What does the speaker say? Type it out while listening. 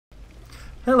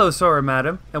Hello, Sora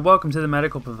Madam, and welcome to the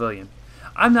Medical Pavilion.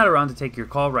 I'm not around to take your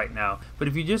call right now, but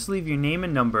if you just leave your name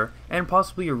and number, and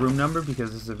possibly your room number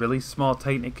because this is a really small,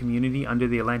 tight-knit community under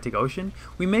the Atlantic Ocean,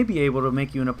 we may be able to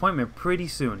make you an appointment pretty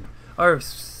soon. Our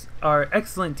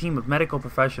excellent team of medical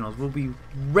professionals will be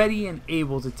ready and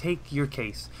able to take your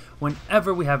case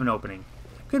whenever we have an opening.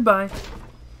 Goodbye.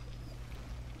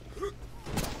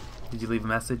 Did you leave a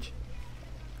message?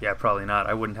 Yeah, probably not.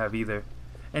 I wouldn't have either.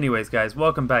 Anyways, guys,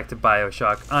 welcome back to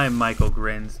Bioshock. I'm Michael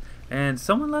Grins, and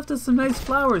someone left us some nice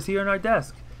flowers here on our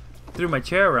desk. Threw my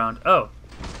chair around. Oh,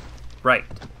 right.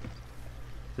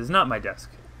 This is not my desk.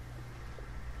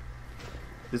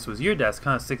 This was your desk,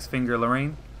 huh, Six-Finger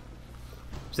Lorraine?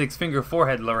 Six-Finger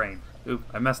Forehead Lorraine. Oop,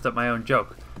 I messed up my own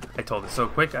joke. I told it so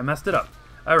quick, I messed it up.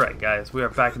 Alright, guys, we are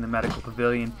back in the medical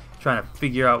pavilion, trying to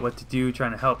figure out what to do,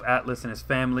 trying to help Atlas and his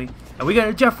family. And we got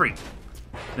a Jeffrey!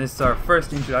 And this is our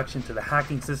first introduction to the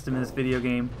hacking system in this video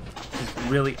game. It's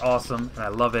really awesome, and I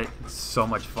love it. It's so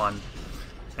much fun.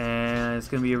 And it's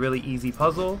going to be a really easy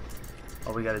puzzle.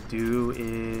 All we got to do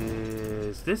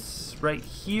is this right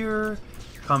here.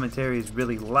 Commentary is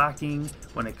really lacking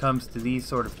when it comes to these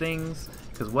sort of things,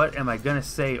 because what am I going to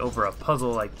say over a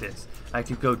puzzle like this? I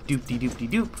could go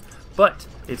doop-de-doop-de-doop, but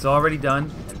it's already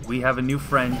done, and we have a new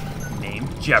friend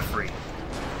named Jeffrey.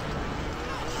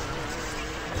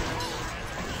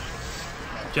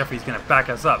 Jeffrey's gonna back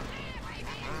us up.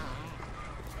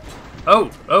 Oh,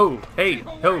 hey,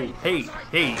 ho, hey,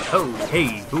 ho,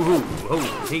 hey, hoo, hoo, ho,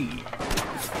 hey.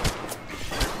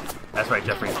 That's right,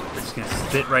 Jeffrey. We're just gonna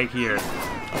sit right here,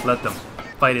 let them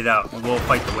fight it out, and we'll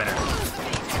fight the winner.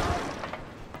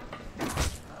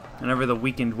 Whenever the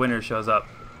weakened winner shows up.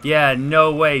 Yeah,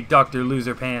 no way, Dr.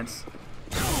 Loser Pants.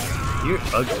 You're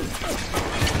ugly.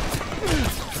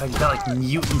 God, you got like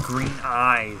mutant green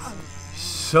eyes.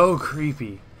 So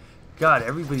creepy. God,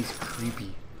 everybody's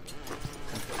creepy.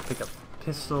 Pick up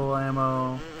pistol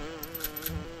ammo.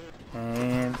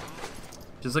 And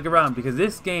just look around, because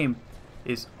this game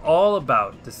is all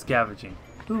about the scavenging.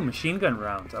 Ooh, machine gun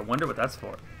rounds. I wonder what that's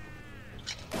for.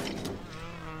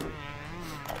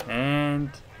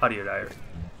 And audio diary.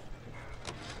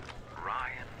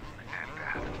 Ryan and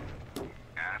Adam.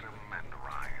 Adam and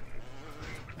Ryan.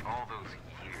 All those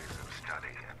years of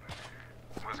study.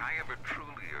 Was I ever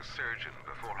truly a surgeon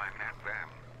before I met them?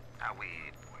 How we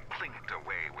plinked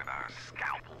away with our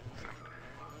scalpels and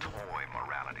toy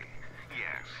morality.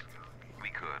 Yes, we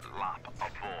could lop a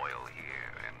boil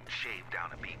here and shave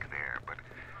down a beak there, but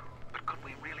could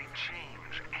we really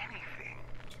change anything?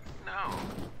 No.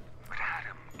 But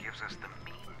Adam gives us the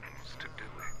means to do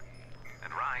it.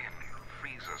 And Ryan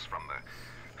frees us from the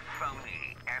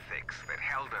phony ethics that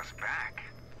held us back.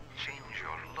 Change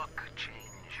your look, change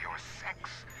your sex,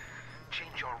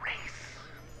 change your race.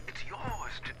 It's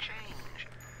yours to change.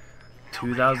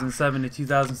 2007 to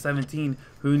 2017,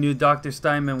 who knew Dr.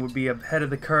 Steinman would be ahead of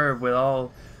the curve with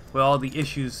all the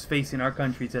issues facing our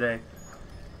country today?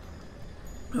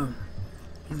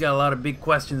 He's got a lot of big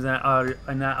questions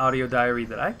in that audio diary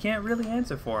that I can't really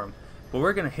answer for him. But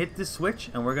we're going to hit this switch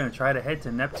and we're going to try to head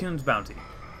to Neptune's bounty.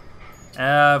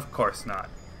 Of course not.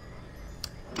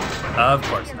 Of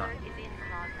course not.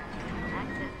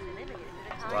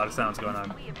 There's a lot of sounds going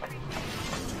on.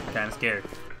 Kind of scared.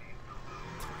 If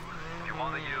you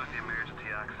want to use the emergency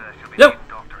access, you'll be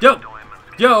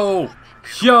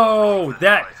yo,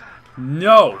 that,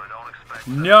 no,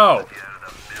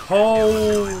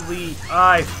 holy,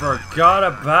 I forgot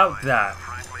about that.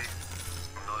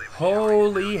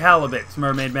 Holy halibuts,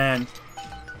 Mermaid Man.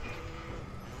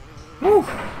 Woo!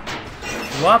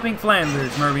 Whopping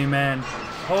Flanders, Mermaid Man.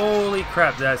 Holy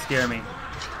crap, did that scare me.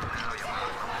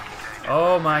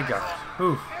 Oh my gosh.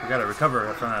 Whew, we gotta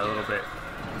recover from that a little bit.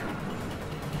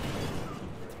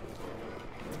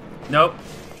 Nope.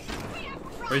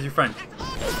 Where's your friend?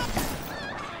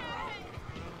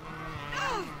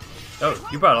 Oh,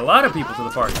 you brought a lot of people to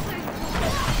the party.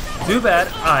 Too bad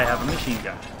I have a machine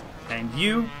gun. And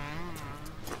you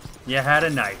had a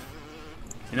knife.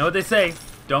 You know what they say,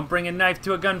 don't bring a knife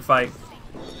to a gunfight.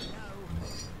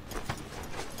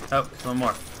 Oh, one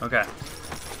more. Okay.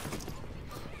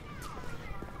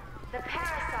 The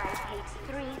parasite hates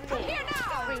three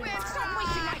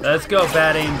things. Let's go,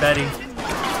 Bad Aim Betty.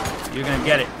 You're gonna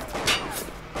get it.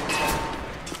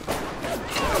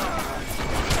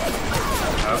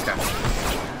 Okay.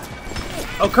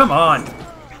 Oh, come on.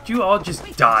 Did you all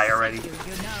just die already?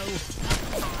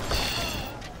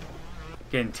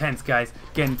 Getting tense, guys.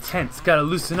 Getting tense. Gotta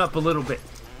loosen up a little bit.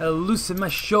 Gotta loosen my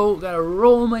shoulder. Gotta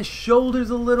roll my shoulders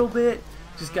a little bit.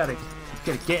 Just gotta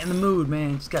get in the mood,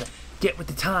 man. Just gotta get with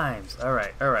the times.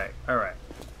 Alright.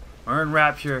 We're in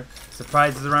Rapture.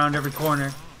 Surprises around every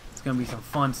corner. It's gonna be some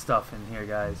fun stuff in here,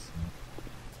 guys.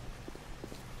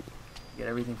 Get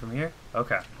everything from here?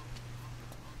 Okay.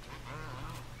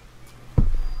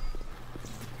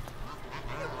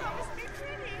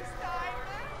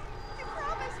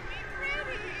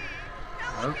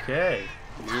 Okay.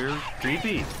 You're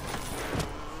creepy.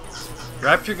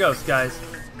 Rapture Ghost, guys.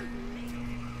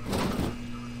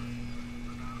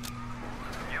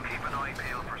 You keep an eye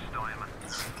peeled for Steinman.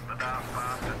 The daft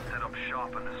bastard set up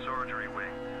shop in the surgery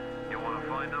wing. You want to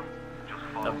find him? Just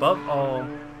follow. Above all,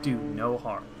 do no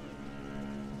harm.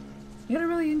 You got a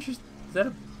really interesting... Is that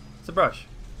a... It's a brush.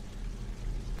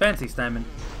 Fancy, Steinman.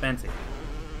 Fancy.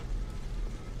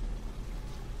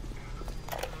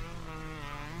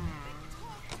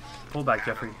 Pull back,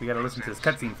 Jeffrey. We gotta listen to this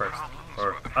cutscene first.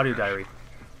 Or audio diary.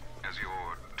 As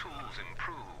your tools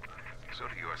improved, so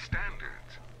do your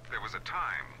standards. There was a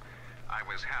time I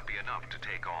was happy enough to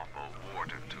take off a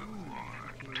wart or two,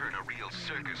 or turn a real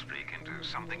circus freak into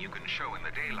something you can show in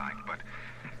the daylight, but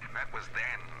that was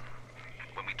then.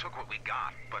 When we took what we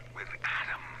got, but with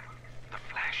Adam, the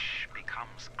flesh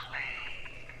becomes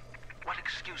clay. What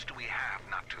excuse do we have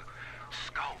not to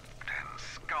sculpt and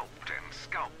sculpt and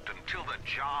sculpt until the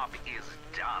job is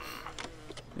done?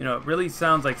 You know, it really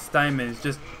sounds like Steinman is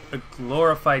just a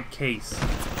glorified case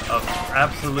of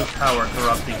absolute power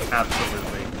corrupting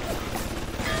absolutely.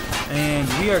 And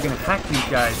we are going to hack these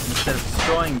guys instead of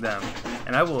destroying them.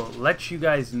 And I will let you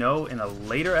guys know in a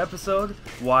later episode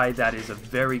why that is a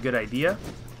very good idea.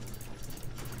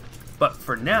 But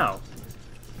for now,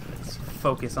 let's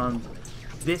focus on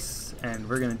this, and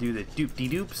we're going to do the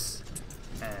doop-de-doops.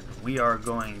 And we are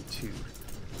going to...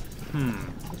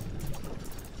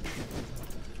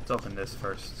 Let's open this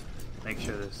first. Make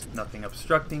sure there's nothing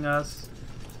obstructing us.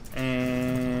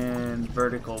 And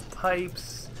vertical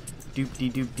pipes.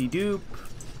 Doop-de-doop-de-doop.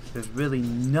 There's really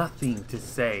nothing to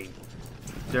say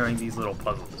during these little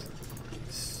puzzles.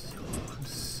 I'm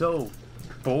so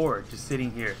bored just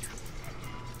sitting here,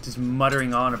 just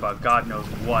muttering on about God knows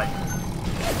what.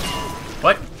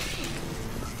 What?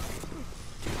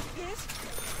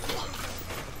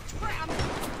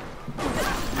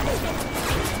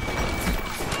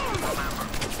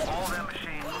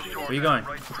 Where are you going?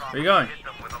 Where are you going?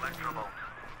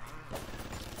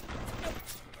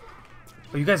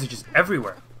 Oh, you guys are just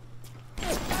everywhere.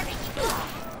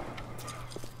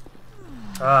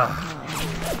 Ah.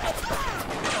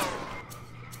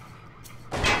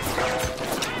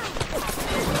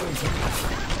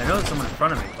 I know there's someone in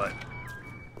front of me, but...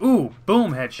 Ooh,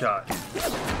 boom, headshot.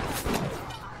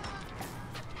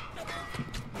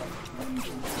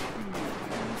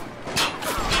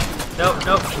 No,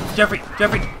 no, Jeffrey,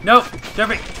 Jeffrey, no,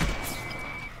 Jeffrey.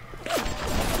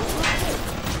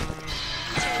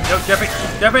 No, Jeffrey,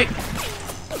 Jeffrey.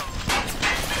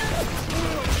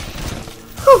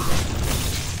 Whew.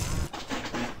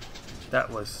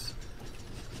 That was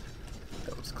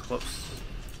close.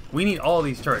 We need all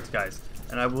these turrets, guys,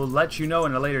 and I will let you know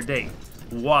in a later date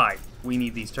why we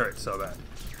need these turrets so bad,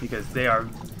 because they are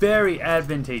very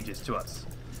advantageous to us.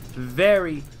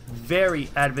 Very, very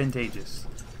advantageous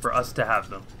for us to have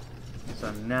them.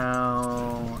 So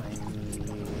now I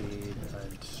need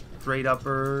straight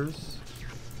uppers.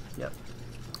 Yep.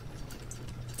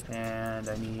 And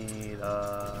I need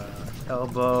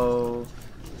elbow.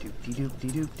 Doop de doop de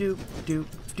doop doop doop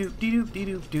doop de doop de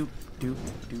doop doop doop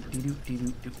doop de doop de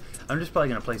doop doop. I'm just probably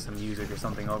gonna play some music or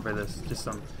something over this, just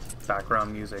some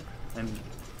background music, and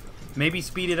maybe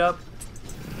speed it up.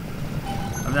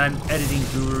 I'm not an editing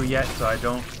guru yet, so I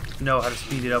don't know how to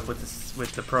speed it up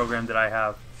with the program that I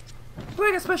have. Oh,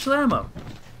 I got special ammo.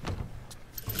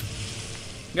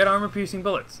 You got armor-piercing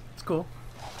bullets. It's cool.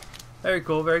 Very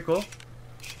cool, very cool.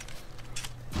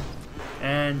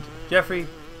 And Jeffrey.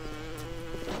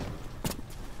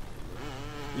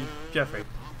 Jeffrey.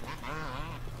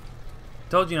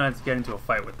 Told you not to get into a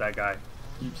fight with that guy.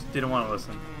 You just didn't want to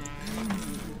listen.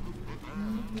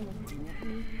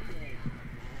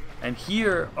 And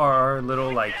here are our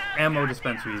little, like, ammo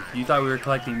dispensaries. You thought we were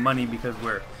collecting money because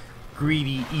we're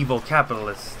greedy, evil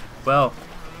capitalists. Well,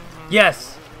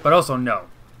 yes, but also no.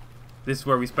 This is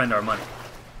where we spend our money.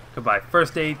 Could buy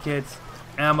first aid kits,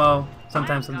 ammo,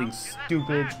 sometimes something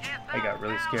stupid. I got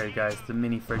really scared, guys. The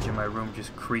mini fridge in my room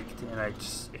just creaked, and I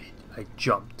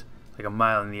jumped like a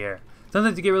mile in the air.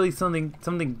 Sometimes you get really something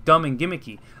dumb and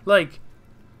gimmicky, like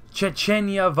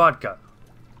Chechnya vodka,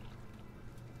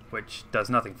 which does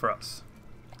nothing for us.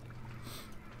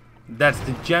 That's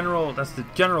the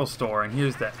general store, and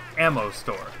here's the ammo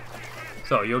store.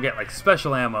 So you'll get like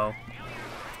special ammo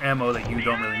that you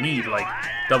don't really need, like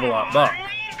double aught buck.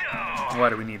 Why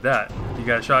do we need that? You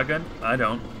got a shotgun? I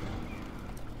don't.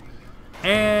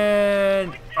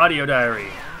 And audio diary.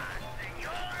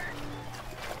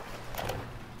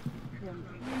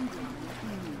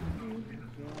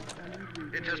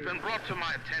 It has been brought to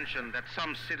my attention that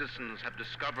some citizens have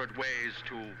discovered ways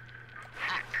to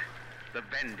hack the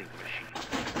vending machine.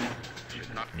 I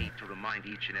should not need to remind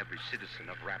each and every citizen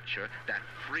of Rapture that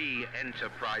free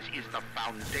enterprise is the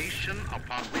foundation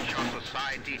upon which our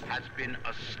society has been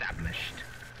established.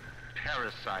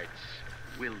 Parasites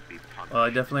will be punished. Well,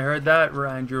 I definitely heard that,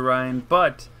 Andrew Ryan,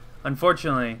 but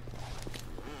unfortunately,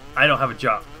 I don't have a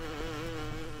job.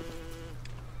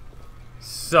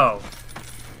 So,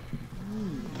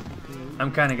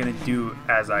 I'm kind of going to do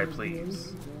as I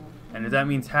please. And if that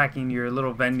means hacking your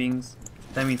little vendings,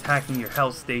 if that means hacking your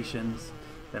health stations,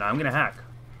 then I'm going to hack.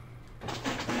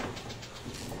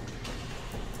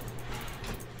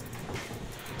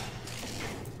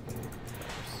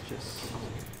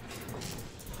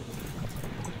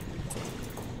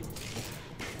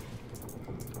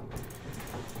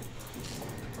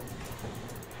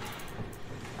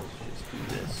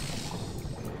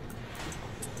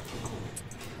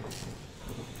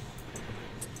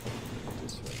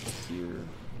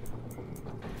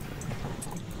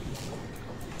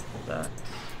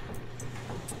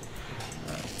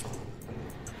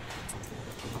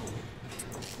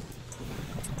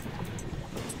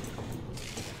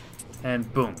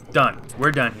 And boom, done.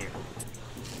 We're done here.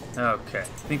 Okay, I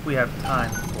think we have time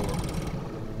for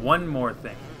one more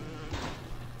thing.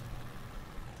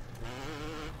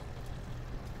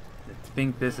 I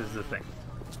think this is the thing.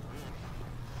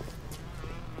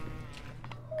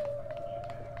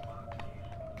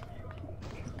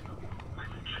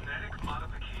 Genetic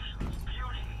modifications,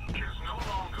 beauty is no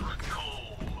longer a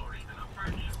goal or even a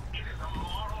virtue. It is a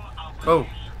moral obligation. Oh.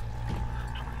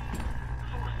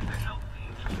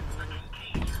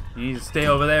 You need to stay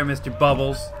over there, Mr.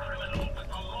 Bubbles.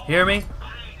 Hear me?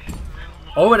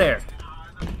 Over there.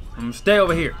 I'm gonna stay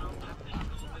over here.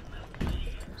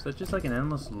 Is that just like an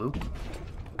endless loop?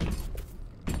 I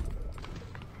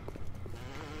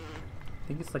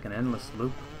think it's like an endless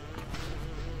loop.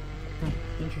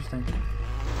 Interesting.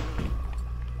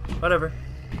 Whatever.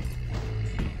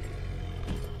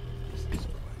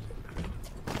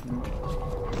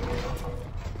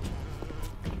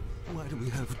 Why do we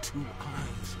have two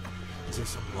eyes? Is there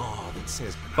some law that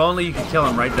says... If only you could kill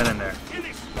him right then and there.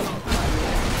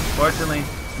 Fortunately,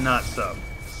 not so.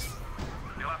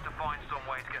 You'll have to find some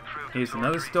way to get through to Here's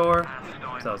another store.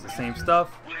 Sells the same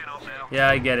stuff. Yeah,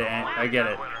 I get it. I get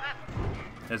it.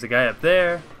 There's a guy up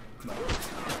there.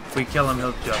 If we kill him,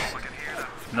 he'll just...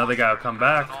 Another guy will come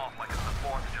back.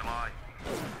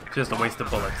 Just a waste of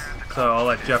bullets. So I'll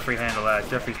let Jeffrey handle that.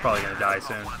 Jeffrey's probably going to die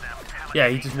soon. Yeah,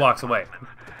 he just walks away.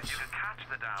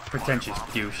 Pretentious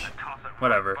douche.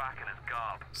 Whatever.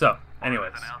 So,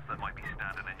 anyways.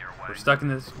 We're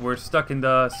stuck in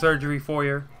the surgery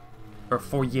foyer. Or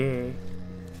foyer.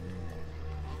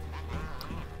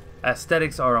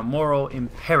 Aesthetics are a moral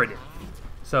imperative.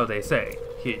 So they say,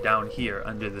 down here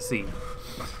under the sea.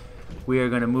 We are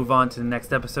going to move on to the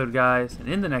next episode, guys. And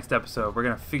in the next episode, we're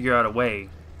going to figure out a way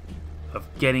of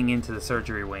getting into the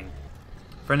surgery wing.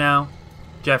 For now,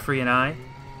 Jeffrey and I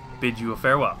bid you a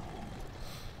farewell.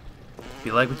 If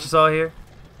you like what you saw here,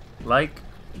 like,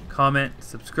 comment,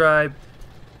 subscribe.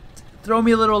 Throw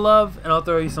me a little love, and I'll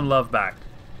throw you some love back.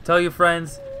 Tell your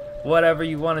friends, whatever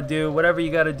you want to do, whatever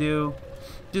you got to do.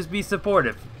 Just be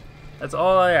supportive. That's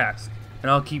all I ask. And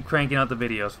I'll keep cranking out the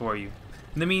videos for you.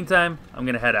 In the meantime, I'm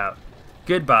going to head out.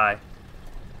 Goodbye.